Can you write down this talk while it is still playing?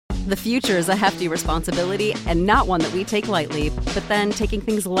The future is a hefty responsibility and not one that we take lightly, but then taking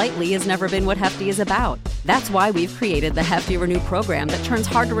things lightly has never been what Hefty is about. That's why we've created the Hefty Renew program that turns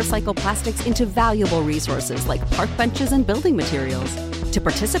hard-to-recycle plastics into valuable resources like park benches and building materials. To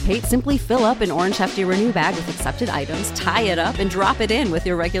participate, simply fill up an orange Hefty Renew bag with accepted items, tie it up, and drop it in with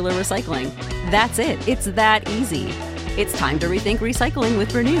your regular recycling. That's it. It's that easy. It's time to rethink recycling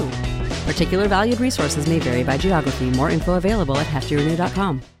with Renew. Particular valued resources may vary by geography. More info available at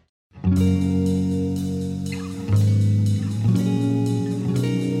heftyrenew.com.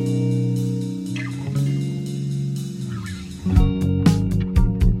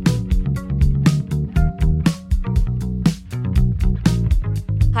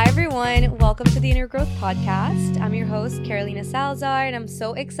 Hi everyone, welcome to the Inner Growth Podcast. I'm your host, Carolina Salazar, and I'm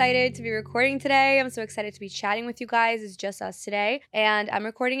so excited to be recording today. I'm so excited to be chatting with you guys. It's just us today, and I'm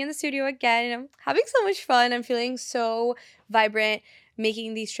recording in the studio again, and I'm having so much fun. I'm feeling so vibrant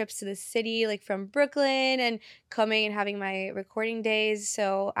making these trips to the city, like from Brooklyn, and coming and having my recording days.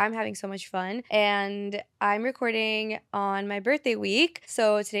 So I'm having so much fun, and I'm recording on my birthday week.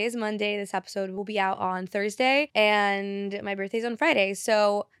 So today is Monday. This episode will be out on Thursday, and my birthday's on Friday.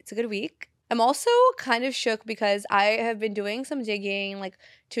 So it's a good week. I'm also kind of shook because I have been doing some digging, like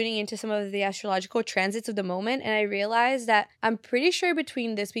tuning into some of the astrological transits of the moment, and I realized that I'm pretty sure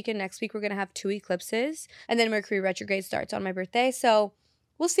between this week and next week we're going to have 2 eclipses, and then Mercury retrograde starts on my birthday. So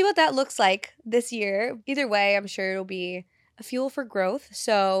we'll see what that looks like this year. Either way, I'm sure it'll be a fuel for growth.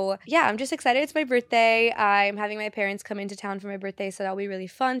 So yeah, I'm just excited. It's my birthday. I'm having my parents come into town for my birthday, so that'll be really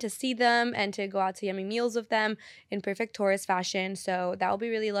fun to see them and to go out to yummy meals with them in perfect Taurus fashion. So that'll be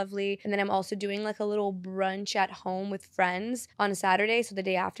really lovely. And then I'm also doing like a little brunch at home with friends on a Saturday, so the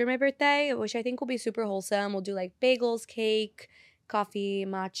day after my birthday, which I think will be super wholesome. We'll do like bagels, cake, coffee,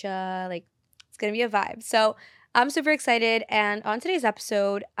 matcha, like it's gonna be a vibe. So I'm super excited, and on today's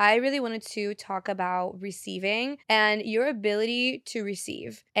episode, I really wanted to talk about receiving and your ability to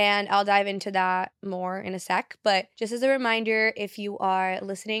receive, and I'll dive into that more in a sec, but just as a reminder, if you are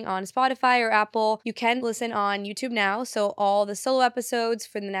listening on Spotify or Apple, you can listen on YouTube now, so all the solo episodes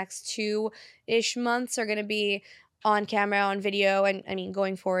for the next 2-ish months are going to be on camera, on video, and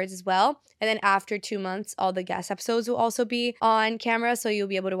going forwards as well. And then after 2 months, all the guest episodes will also be on camera, so you'll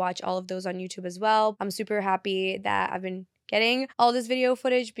be able to watch all of those on YouTube as well. I'm super happy that I've been getting all this video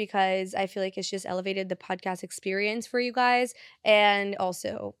footage because I feel like it's just elevated the podcast experience for you guys. And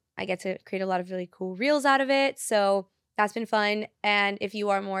also, I get to create a lot of really cool reels out of it. So that's been fun. And if you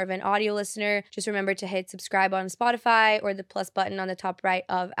are more of an audio listener, just remember to hit subscribe on Spotify or the plus button on the top right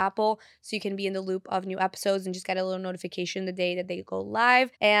of Apple so you can be in the loop of new episodes and just get a little notification the day that they go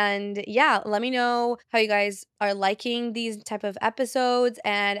live. And yeah, let me know how you guys are liking these type of episodes.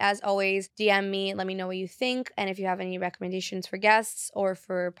 And as always, DM me, let me know what you think. And if you have any recommendations for guests or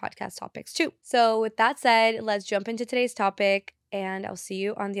for podcast topics too. So with that said, let's jump into today's topic and I'll see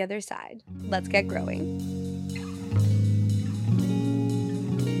you on the other side. Let's get growing.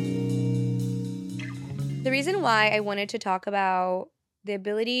 The reason why I wanted to talk about the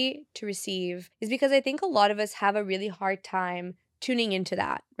ability to receive is because I think a lot of us have a really hard time tuning into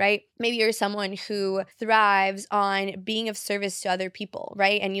that, right? Maybe you're someone who thrives on being of service to other people,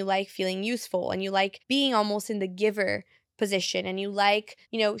 right? And you like feeling useful and you like being almost in the giver position and you like,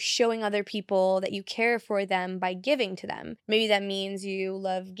 showing other people that you care for them by giving to them. Maybe that means you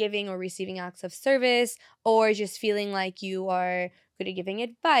love giving or receiving acts of service or just feeling like you are good at giving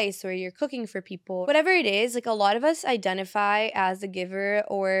advice or you're cooking for people. Whatever it is, like a lot of us identify as a giver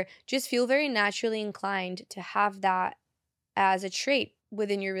or just feel very naturally inclined to have that as a trait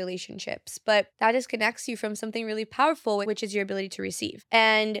within your relationships, but that disconnects you from something really powerful, which is your ability to receive.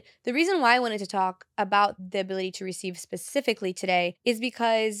 And the reason why I wanted to talk about the ability to receive specifically today is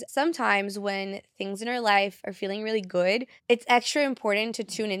because sometimes when things in our life are feeling really good, it's extra important to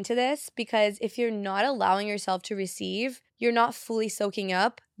tune into this because if you're not allowing yourself to receive, you're not fully soaking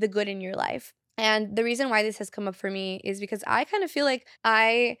up the good in your life. And the reason why this has come up for me is because I kind of feel like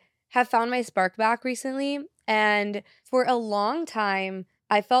I have found my spark back recently. And for a long time,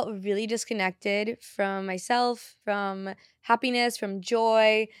 I felt really disconnected from myself, from happiness, from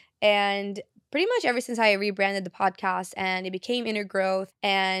joy. And pretty much ever since I rebranded the podcast and it became Inner Growth,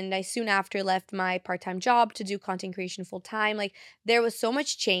 and I soon after left my part-time job to do content creation full-time, like there was so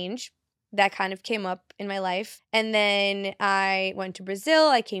much change that kind of came up in my life. And then I went to Brazil,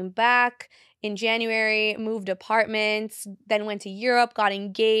 I came back in January, moved apartments, then went to Europe, got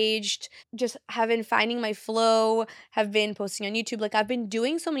engaged, just have been finding my flow, have been posting on YouTube. Like I've been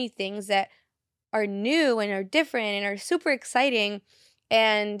doing so many things that are new and are different and are super exciting.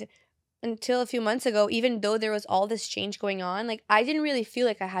 And until a few months ago, even though there was all this change going on, like I didn't really feel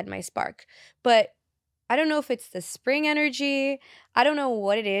like I had my spark. But I don't know if it's the spring energy. I don't know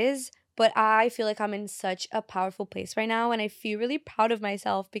what it is, but I feel like I'm in such a powerful place right now. And I feel really proud of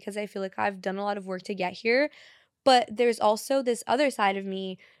myself because I feel like I've done a lot of work to get here. But there's also this other side of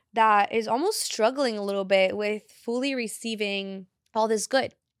me that is almost struggling a little bit with fully receiving all this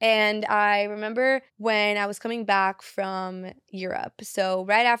good. And I remember when I was coming back from Europe, so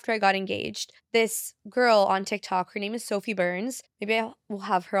right after I got engaged, this girl on TikTok, her name is Sophie Burns. Maybe I will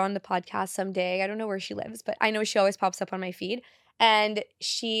have her on the podcast someday. I don't know where she lives, but I know she always pops up on my feed. And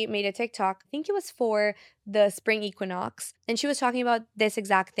she made a TikTok, I think it was for the spring equinox. And she was talking about this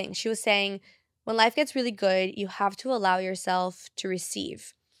exact thing. She was saying, when life gets really good, you have to allow yourself to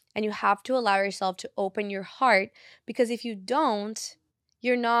receive. And you have to allow yourself to open your heart, because if you don't,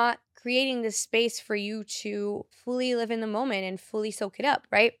 you're not creating this space for you to fully live in the moment and fully soak it up,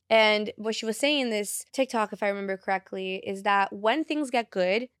 right? And what she was saying in this TikTok, if I remember correctly, is that when things get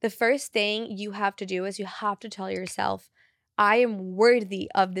good, the first thing you have to do is you have to tell yourself, I am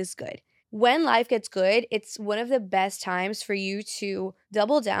worthy of this good. When life gets good, it's one of the best times for you to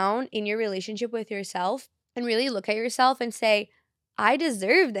double down in your relationship with yourself and really look at yourself and say, I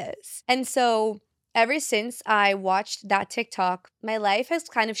deserve this. And so ever since I watched that TikTok, my life has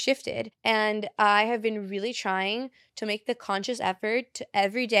kind of shifted, and I have been really trying to make the conscious effort to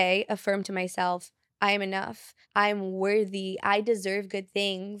every day affirm to myself, I am enough. I'm worthy. I deserve good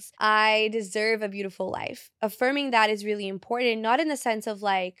things. I deserve a beautiful life. Affirming that is really important, not in the sense of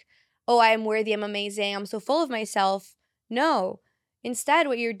like, oh, I am worthy, I'm amazing, I'm so full of myself. No. Instead,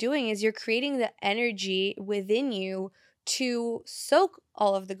 what you're doing is you're creating the energy within you to soak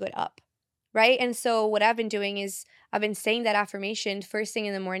all of the good up. Right? And so what I've been doing is I've been saying that affirmation first thing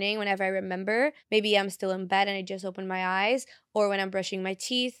in the morning whenever I remember. Maybe I'm still in bed and I just opened my eyes, or when I'm brushing my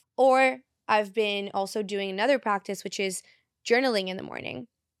teeth, or I've been also doing another practice, which is journaling in the morning.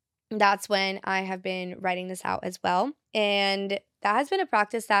 That's when I have been writing this out as well. And that has been a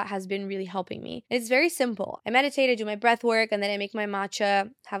practice that has been really helping me. It's very simple. I meditate, I do my breath work, and then I make my matcha,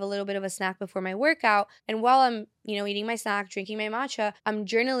 have a little bit of a snack before my workout. And while I'm, eating my snack, drinking my matcha, I'm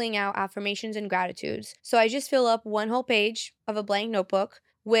journaling out affirmations and gratitudes. So I just fill up one whole page of a blank notebook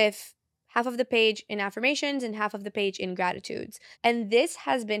with half of the page in affirmations and half of the page in gratitudes. And this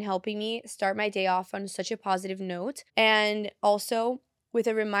has been helping me start my day off on such a positive note. And also with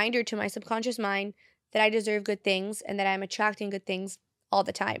a reminder to my subconscious mind that I deserve good things and that I'm attracting good things all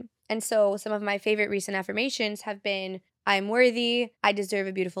the time. And so some of my favorite recent affirmations have been, I'm worthy, I deserve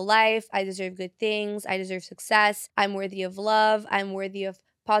a beautiful life, I deserve good things, I deserve success, I'm worthy of love, I'm worthy of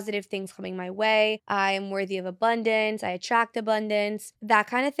positive things coming my way, I am worthy of abundance, I attract abundance, that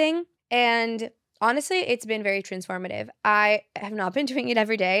kind of thing. And honestly, it's been very transformative. I have not been doing it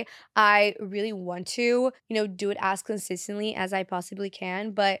every day. I really want to, do it as consistently as I possibly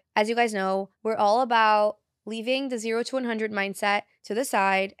can. But as you guys know, we're all about leaving the 0 to 100 mindset to the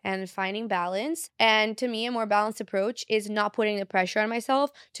side and finding balance. And to me, a more balanced approach is not putting the pressure on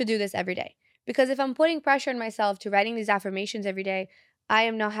myself to do this every day. Because if I'm putting pressure on myself to writing these affirmations every day, I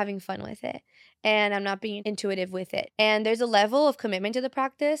am not having fun with it. And I'm not being intuitive with it. And there's a level of commitment to the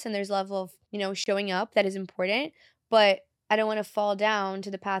practice, and there's a level of, showing up that is important. But I don't want to fall down to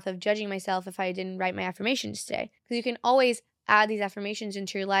the path of judging myself if I didn't write my affirmations today. Because you can always add these affirmations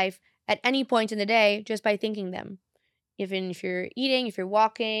into your life at any point in the day just by thinking them. Even if you're eating, if you're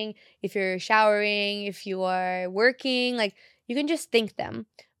walking, if you're showering, if you are working, you can just think them.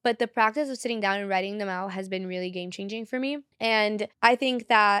 But the practice of sitting down and writing them out has been really game-changing for me. And I think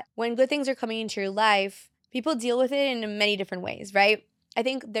that when good things are coming into your life, people deal with it in many different ways, right? I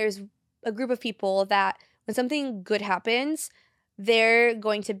think there's a group of people that when something good happens, they're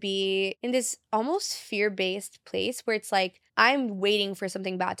going to be in this almost fear-based place where it's like, I'm waiting for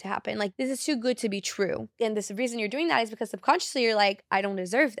something bad to happen. Like, this is too good to be true. And the reason you're doing that is because subconsciously you're like, I don't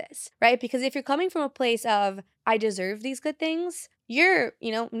deserve this, right? Because if you're coming from a place of, I deserve these good things, you're,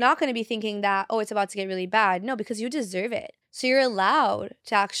 not going to be thinking that, oh, it's about to get really bad. No, because you deserve it. So you're allowed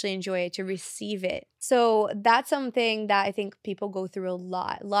to actually enjoy it, to receive it. So that's something that I think people go through a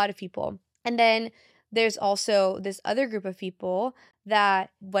lot of people. And then there's also this other group of people that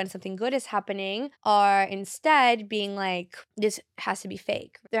when something good is happening are instead being like, this has to be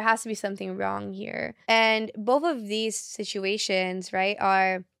fake. There has to be something wrong here. And both of these situations, right,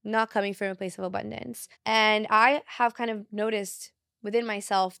 are not coming from a place of abundance. And I have kind of noticed within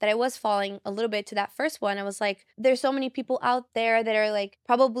myself that I was falling a little bit to that first one. I was like, there's so many people out there that are like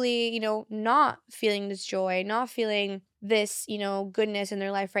probably, not feeling this joy, not feeling this, goodness in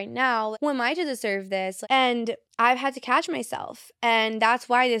their life right now. Who am I to deserve this? And I've had to catch myself. And that's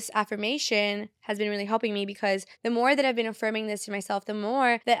why this affirmation has been really helping me, because the more that I've been affirming this to myself, the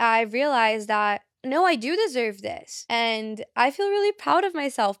more that I've realized that no, I do deserve this. And I feel really proud of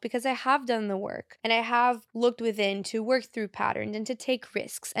myself because I have done the work and I have looked within to work through patterns and to take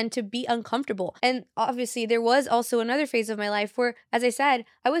risks and to be uncomfortable. And obviously, there was also another phase of my life where, as I said,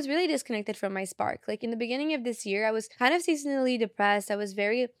 I was really disconnected from my spark. Like in the beginning of this year, I was kind of seasonally depressed. I was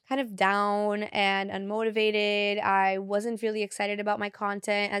very kind of down and unmotivated. I wasn't really excited about my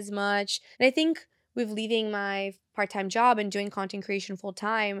content as much. And I think with leaving my part-time job and doing content creation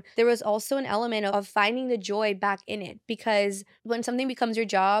full-time, there was also an element of finding the joy back in it, because when something becomes your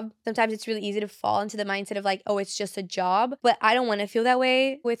job, sometimes it's really easy to fall into the mindset of like, oh, it's just a job. But I don't want to feel that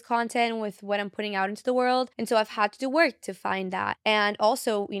way with content, with what I'm putting out into the world. And so I've had to do work to find that. And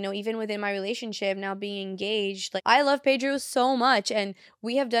also, even within my relationship, now being engaged, like I love Pedro so much, and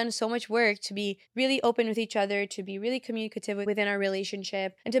we have done so much work to be really open with each other, to be really communicative within our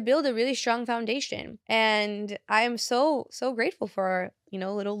relationship, and to build a really strong foundation. And I am so grateful for our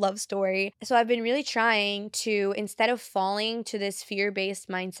little love story. So I've been really trying to, instead of falling to this fear-based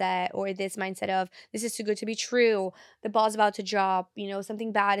mindset or this mindset of this is too good to be true, the ball's about to drop,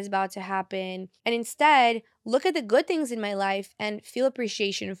 something bad is about to happen, and instead look at the good things in my life and feel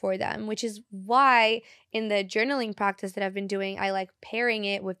appreciation for them, which is why in the journaling practice that I've been doing, I like pairing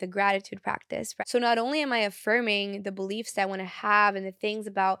it with the gratitude practice. So not only am I affirming the beliefs that I want to have and the things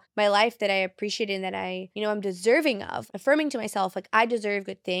about my life that I appreciate and that I'm deserving of, affirming to myself, like I deserve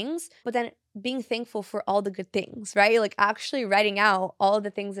good things, but then being thankful for all the good things, right? Like actually writing out all the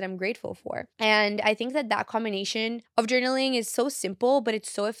things that I'm grateful for. And I think that combination of journaling is so simple, but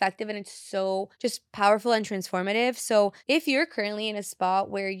it's so effective and it's so just powerful and transformative. So if you're currently in a spot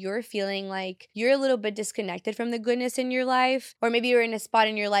where you're feeling like you're a little bit disconnected from the goodness in your life, or maybe you're in a spot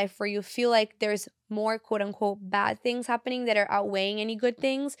in your life where you feel like there's more quote unquote bad things happening that are outweighing any good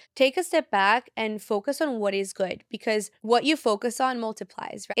things, take a step back and focus on what is good, because what you focus on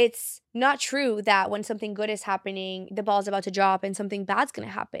multiplies, right? It's not true that when something good is happening, the ball's about to drop and something bad's gonna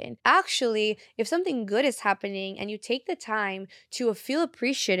happen. Actually, if something good is happening and you take the time to feel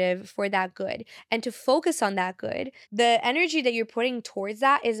appreciative for that good and to focus on that good, the energy that you're putting towards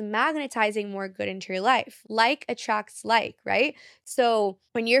that is magnetizing more good into your life. Like attracts like, right? So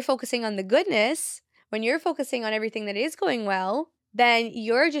when you're focusing on the goodness, when you're focusing on everything that is going well, then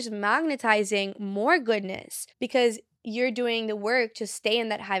you're just magnetizing more goodness, because you're doing the work to stay in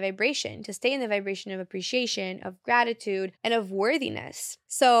that high vibration, to stay in the vibration of appreciation, of gratitude, and of worthiness.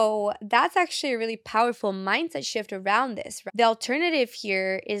 So that's actually a really powerful mindset shift around this. The alternative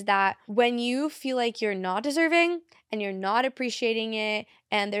here is that when you feel like you're not deserving and you're not appreciating it,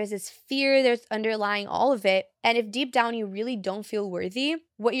 and there's this fear that's underlying all of it, and if deep down you really don't feel worthy,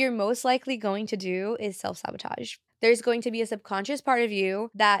 what you're most likely going to do is self-sabotage. There's going to be a subconscious part of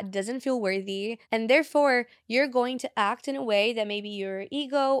you that doesn't feel worthy, and therefore you're going to act in a way that maybe your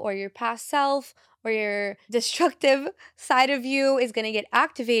ego or your past self or your destructive side of you is going to get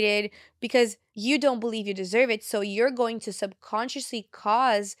activated because you don't believe you deserve it. So you're going to subconsciously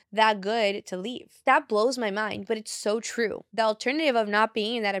cause that good to leave. That blows my mind, but it's so true. The alternative of not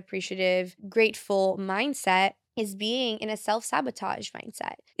being in that appreciative, grateful mindset is being in a self-sabotage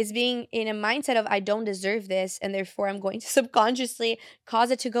mindset. It's being in a mindset of I don't deserve this, and therefore I'm going to subconsciously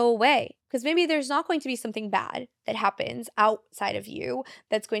cause it to go away. Because maybe there's not going to be something bad that happens outside of you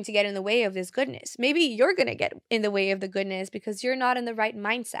that's going to get in the way of this goodness. Maybe you're going to get in the way of the goodness because you're not in the right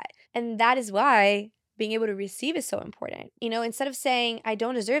mindset. And that is why being able to receive is so important. Instead of saying I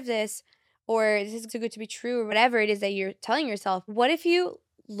don't deserve this, or this is too good to be true, or whatever it is that you're telling yourself, what if you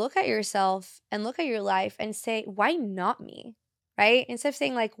look at yourself and look at your life and say, why not me? Right? Instead of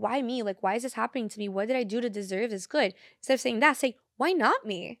saying like, why me? Like, why is this happening to me? What did I do to deserve this good? Instead of saying that, say, why not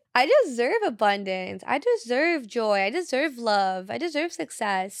me? I deserve abundance. I deserve joy. I deserve love. I deserve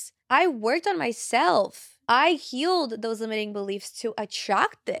success. I worked on myself. I healed those limiting beliefs to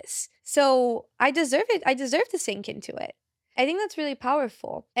attract this. So I deserve it. I deserve to sink into it. I think that's really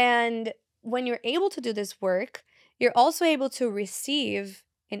powerful. And when you're able to do this work, you're also able to receive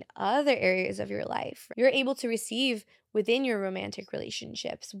in other areas of your life. You're able to receive within your romantic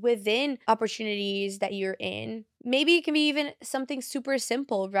relationships, within opportunities that you're in. Maybe it can be even something super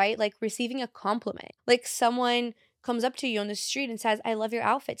simple, right? Like receiving a compliment. Like someone comes up to you on the street and says, I love your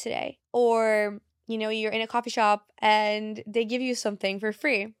outfit today. Or, you're in a coffee shop and they give you something for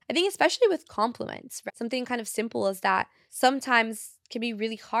free. I think especially with compliments, right? Something kind of simple as that sometimes can be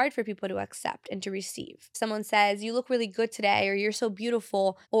really hard for people to accept and to receive. Someone says, you look really good today, or you're so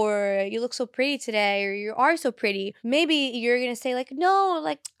beautiful, or you look so pretty today, or you are so pretty. Maybe you're going to say like, no,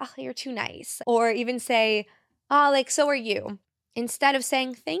 like, oh, you're too nice. Or even say, like, so are you. Instead of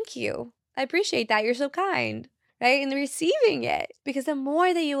saying, thank you. I appreciate that. You're so kind. Right? And receiving it. Because the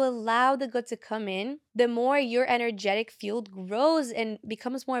more that you allow the good to come in, the more your energetic field grows and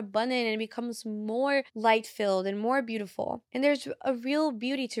becomes more abundant and becomes more light filled and more beautiful. And there's a real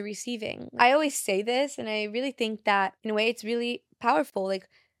beauty to receiving. I always say this, and I really think that in a way it's really powerful. Like,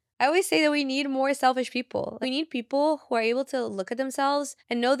 I always say that we need more selfish people. We need people who are able to look at themselves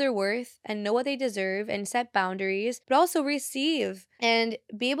and know their worth and know what they deserve and set boundaries, but also receive and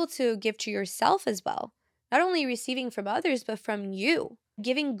be able to give to yourself as well. Not only receiving from others, but from you.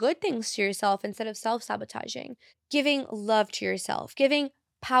 Giving good things to yourself instead of self-sabotaging. Giving love to yourself. Giving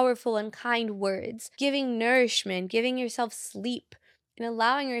powerful and kind words. Giving nourishment. Giving yourself sleep. And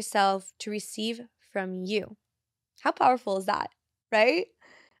allowing yourself to receive from you. How powerful is that, right?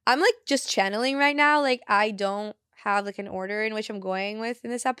 I'm like just channeling right now. Like I don't have like an order in which I'm going with in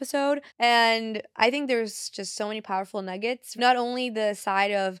this episode. And I think there's just so many powerful nuggets. Not only the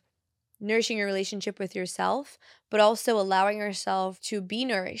side of nourishing your relationship with yourself, but also allowing yourself to be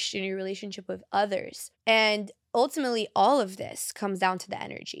nourished in your relationship with others. And ultimately, all of this comes down to the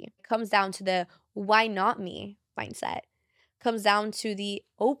energy. It comes down to the why not me mindset. It comes down to the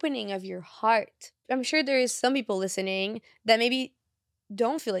opening of your heart. I'm sure there is some people listening that maybe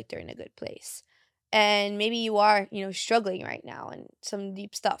don't feel like they're in a good place. And maybe you are, struggling right now and some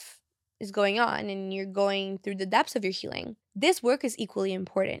deep stuff is going on and you're going through the depths of your healing. This work is equally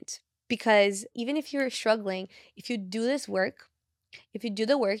important. Because even if you're struggling, if you do this work, if you do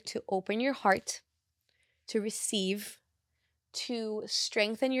the work to open your heart, to receive, to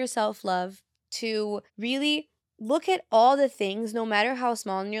strengthen your self-love, to really look at all the things, no matter how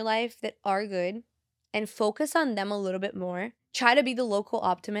small in your life, that are good, and focus on them a little bit more. Try to be the local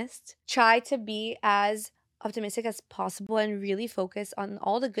optimist. Try to be as optimistic as possible and really focus on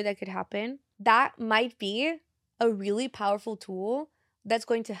all the good that could happen. That might be a really powerful tool that's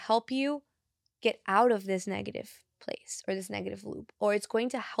going to help you get out of this negative place or this negative loop. Or it's going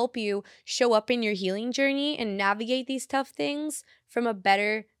to help you show up in your healing journey and navigate these tough things from a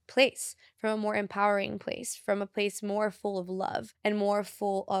better place, from a more empowering place, from a place more full of love and more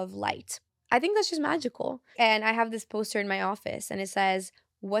full of light. I think that's just magical. And I have this poster in my office and it says,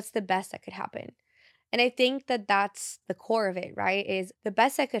 what's the best that could happen? And I think that that's the core of it, right? Is the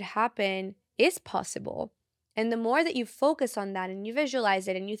best that could happen is possible. And the more that you focus on that and you visualize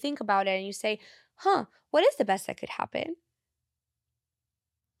it and you think about it and you say, what is the best that could happen?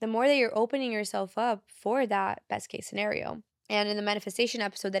 The more that you're opening yourself up for that best case scenario. And in the manifestation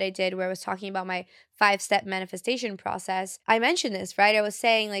episode that I did where I was talking about my 5-step manifestation process, I mentioned this, right? I was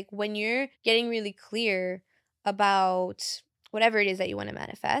saying like when you're getting really clear about whatever it is that you want to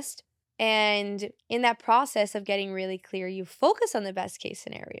manifest, and in that process of getting really clear, you focus on the best case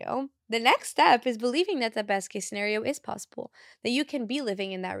scenario. The next step is believing that the best case scenario is possible, that you can be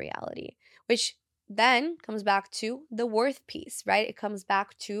living in that reality, which then comes back to the worth piece, right? It comes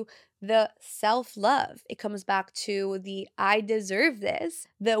back to the self-love. It comes back to the I deserve this,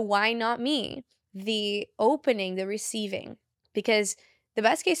 the why not me, the opening, the receiving, because the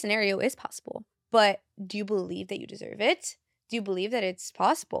best case scenario is possible. But do you believe that you deserve it? Do you believe that it's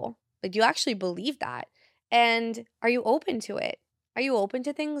possible? Like, do you actually believe that? And are you open to it? Are you open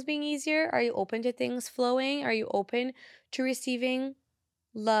to things being easier? Are you open to things flowing? Are you open to receiving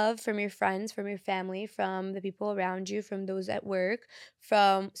love from your friends, from your family, from the people around you, from those at work,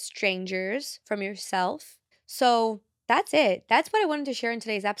 from strangers, from yourself? So that's it. That's what I wanted to share in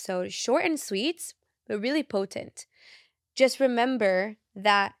today's episode. Short and sweet, but really potent. Just remember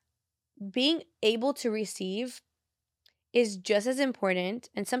that being able to receive is just as important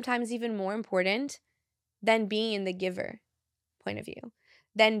and sometimes even more important than being in the giver point of view,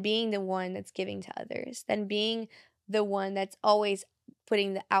 than being the one that's giving to others, than being the one that's always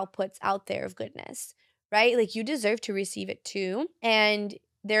putting the outputs out there of goodness, right? Like you deserve to receive it too. And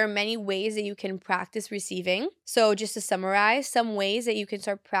there are many ways that you can practice receiving. So just to summarize, some ways that you can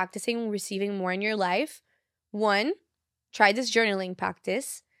start practicing receiving more in your life. 1, try this journaling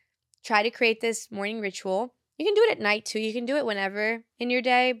practice. Try to create this morning ritual. You can do it at night too. You can do it whenever in your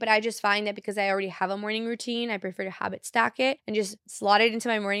day, but I just find that because I already have a morning routine, I prefer to habit stack it and just slot it into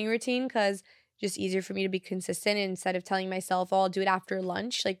my morning routine because it's just easier for me to be consistent instead of telling myself, oh, I'll do it after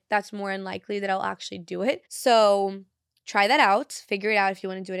lunch. Like that's more unlikely that I'll actually do it. So try that out. Figure it out if you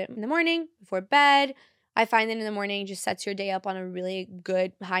want to do it in the morning, before bed. I find that in the morning just sets your day up on a really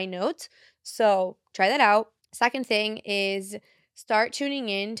good high note. So try that out. Second thing is start tuning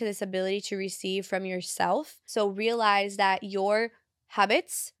in to this ability to receive from yourself. So realize that your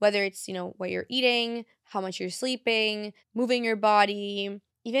habits, whether it's, what you're eating, how much you're sleeping, moving your body,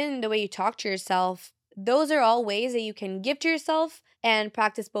 even the way you talk to yourself, those are all ways that you can give to yourself and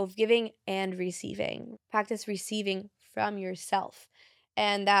practice both giving and receiving. Practice receiving from yourself.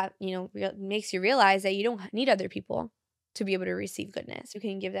 And that, makes you realize that you don't need other people to be able to receive goodness. You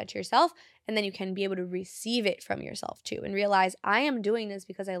can give that to yourself, and then you can be able to receive it from yourself too, and realize I am doing this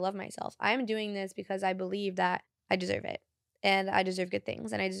because I love myself. I am doing this because I believe that I deserve it, and I deserve good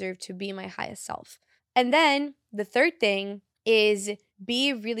things, and I deserve to be my highest self. And then the third thing is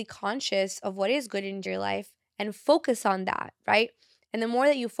be really conscious of what is good in your life and focus on that, right? And the more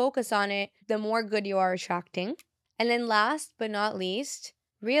that you focus on it, the more good you are attracting. And then last but not least,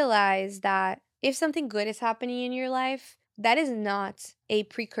 realize that if something good is happening in your life, that is not a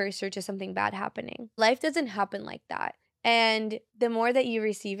precursor to something bad happening. Life doesn't happen like that. And the more that you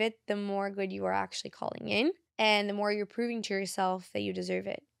receive it, the more good you are actually calling in, and the more you're proving to yourself that you deserve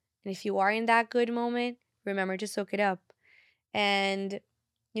it. And if you are in that good moment, remember to soak it up. And,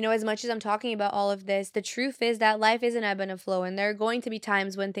 as much as I'm talking about all of this, the truth is that life is an ebb and a flow, and there are going to be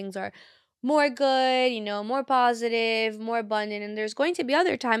times when things are more good, more positive, more abundant. And there's going to be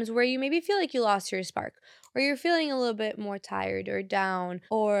other times where you maybe feel like you lost your spark, or you're feeling a little bit more tired or down,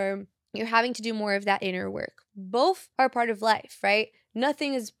 or you're having to do more of that inner work. Both are part of life, right?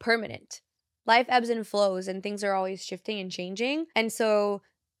 Nothing is permanent. Life ebbs and flows, and things are always shifting and changing. And so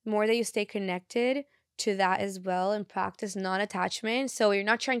the more that you stay connected to that as well and practice non-attachment, so you're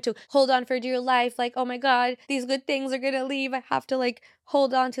not trying to hold on for dear life, like, oh my God, these good things are gonna leave, I have to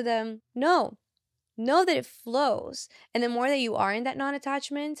hold on to them. No, know that it flows. And the more that you are in that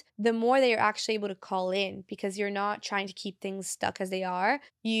non-attachment, the more that you're actually able to call in, because you're not trying to keep things stuck as they are.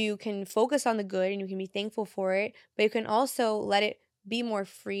 You can focus on the good and you can be thankful for it, but you can also let it be more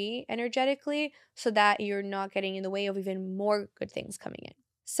free energetically so that you're not getting in the way of even more good things coming in.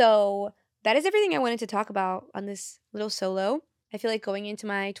 So that is everything I wanted to talk about on this little solo. I feel like going into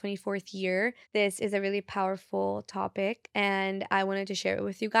my 24th year, this is a really powerful topic, and I wanted to share it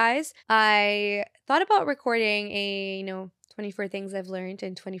with you guys. I thought about recording a, 24 things I've learned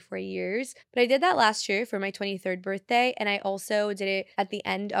in 24 years, but I did that last year for my 23rd birthday, and I also did it at the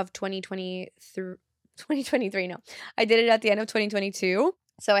end of 2023. No, I did it at the end of 2022.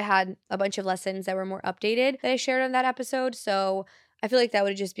 So I had a bunch of lessons that were more updated that I shared on that episode. So I feel like that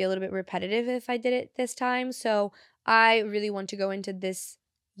would just be a little bit repetitive if I did it this time. So I really want to go into this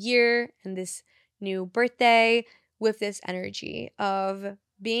year and this new birthday with this energy of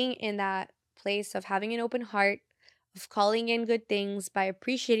being in that place of having an open heart, of calling in good things by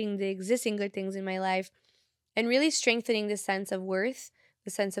appreciating the existing good things in my life, and really strengthening the sense of worth, the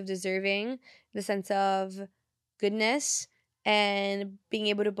sense of deserving, the sense of goodness, and being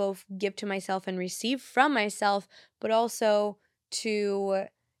able to both give to myself and receive from myself, but also to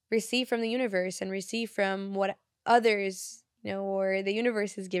receive from the universe and receive from what others, or the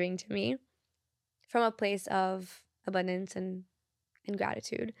universe is giving to me from a place of abundance and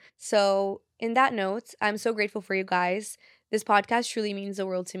gratitude. So in that note, I'm so grateful for you guys. This podcast truly means the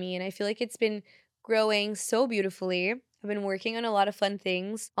world to me, and I feel like it's been growing so beautifully. I've been working on a lot of fun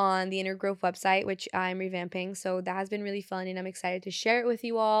things on the Inner Growth website, which I'm revamping. So that has been really fun, and I'm excited to share it with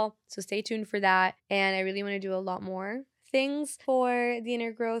you all. So stay tuned for that. And I really want to do a lot more things for the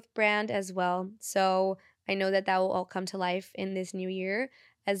Inner Growth brand as well. So I know that will all come to life in this new year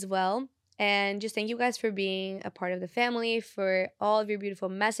as well. And just thank you guys for being a part of the family, for all of your beautiful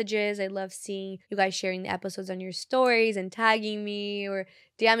messages. I love seeing you guys sharing the episodes on your stories and tagging me or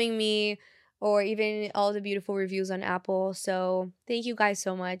DMing me, or even all the beautiful reviews on Apple. So thank you guys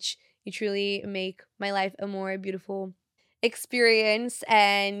so much. You truly make my life a more beautiful experience,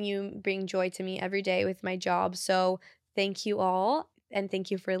 and you bring joy to me every day with my job. So thank you all, and thank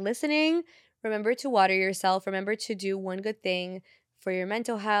you for listening. Remember to water yourself. Remember to do one good thing for your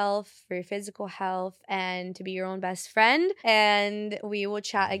mental health, for your physical health, and to be your own best friend. And we will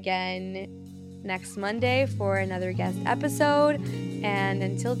chat again next Monday for another guest episode. And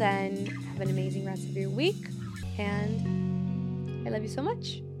until then, have an amazing rest of your week. And I love you so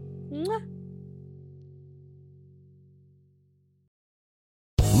much. Mwah.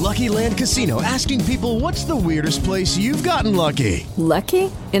 Lucky Land Casino, asking people, what's the weirdest place you've gotten lucky?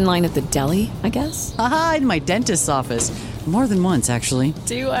 Lucky? In line at the deli, I guess? Aha, in my dentist's office. More than once, actually.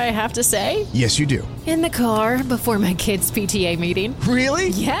 Do I have to say? Yes, you do. In the car before my kids' PTA meeting. Really?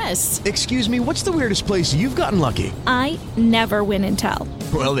 Yes. Excuse me, what's the weirdest place you've gotten lucky? I never win and tell.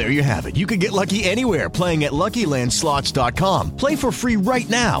 Well, there you have it. You can get lucky anywhere, playing at LuckyLandSlots.com. Play for free right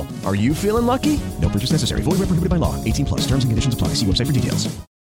now. Are you feeling lucky? No purchase necessary. Void where prohibited by law. 18+. Terms and conditions apply. See website for details.